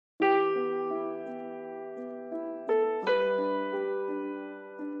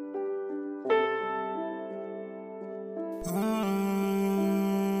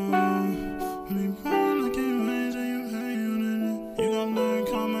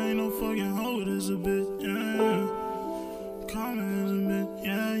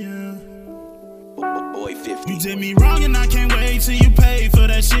You did me wrong and I can't wait till you pay for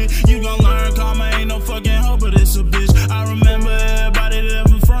that shit. You gon' learn karma ain't no fucking hoe, but it's a bitch. I remember everybody that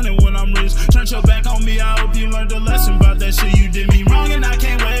ever fronted when I'm rich. Turn your back on me, I hope you learned a lesson about that shit. You did me wrong and I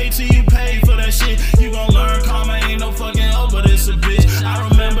can't wait till you pay for that shit. You gon' learn karma ain't no fucking hoe, but it's a bitch. I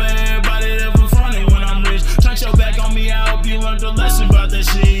remember everybody that ever fronted when I'm rich. Turn your back on me, I hope you learned a lesson about that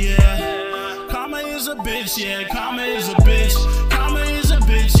shit, yeah. Karma is a bitch, yeah, karma is a bitch. Karma is a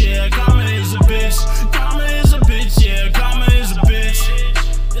bitch, yeah, karma is a bitch. Karma is a bitch, yeah, karma is a bitch.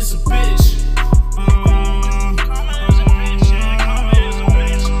 It's a bitch. Karma is a bitch, yeah, karma is a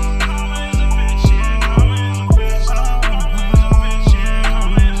bitch. Karma is a bitch, yeah, karma is a bitch.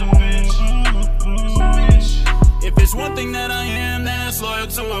 Karma is a bitch, yeah, karma is a bitch. If it's one thing that I am, that's loyal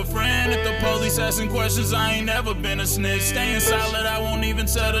to a friend. If the police asking questions, I ain't never been a snitch. Staying solid, I won't even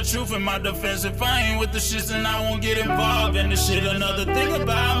tell the truth in my defense. If I ain't with the shits, then I won't get involved in the shit. Another thing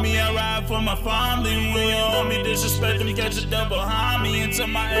about me, I ride for my family. When you owe me disrespect, them catch a double behind me. And to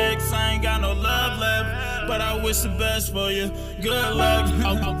my ex, I ain't got no love left, but I wish the best for you. Good luck.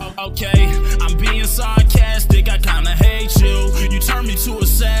 Okay, I'm being sarcastic, I kinda hate you. You turn me to a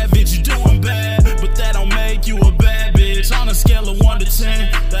savage, you doing bad, but that don't make you a bad bitch. On a scale of 1 to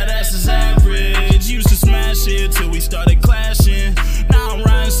 10, that ass is average. Used to smash it till we started clashing. Now I'm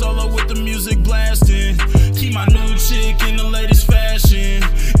riding solo with the music blasting. Keep my new chick in the latest fashion,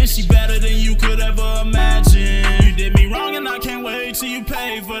 and she better than you could ever imagine. You did me wrong and I can't wait till you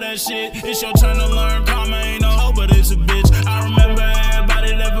pay for that shit. It's your turn to learn karma ain't no hoe, but it's a bitch. I remember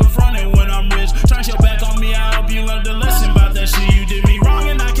everybody that ever fronted when I'm rich. Turn your back on me, I hope you learned a lesson about that shit. You did me wrong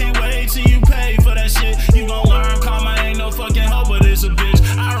and I can't wait till you pay for that shit. You gon' learn karma ain't no fucking hoe, but it's a bitch.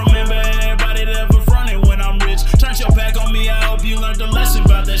 I remember everybody that ever fronted when I'm rich. Turn your back on me, I hope you learned a lesson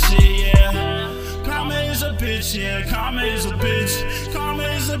about that shit, yeah. Karma is a bitch, yeah, karma is a bitch. Karma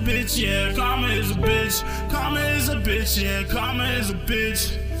is a bitch, yeah, karma is a bitch. Karma is a bitch, yeah, karma is a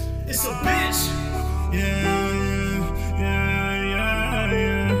bitch. It's a bitch, yeah.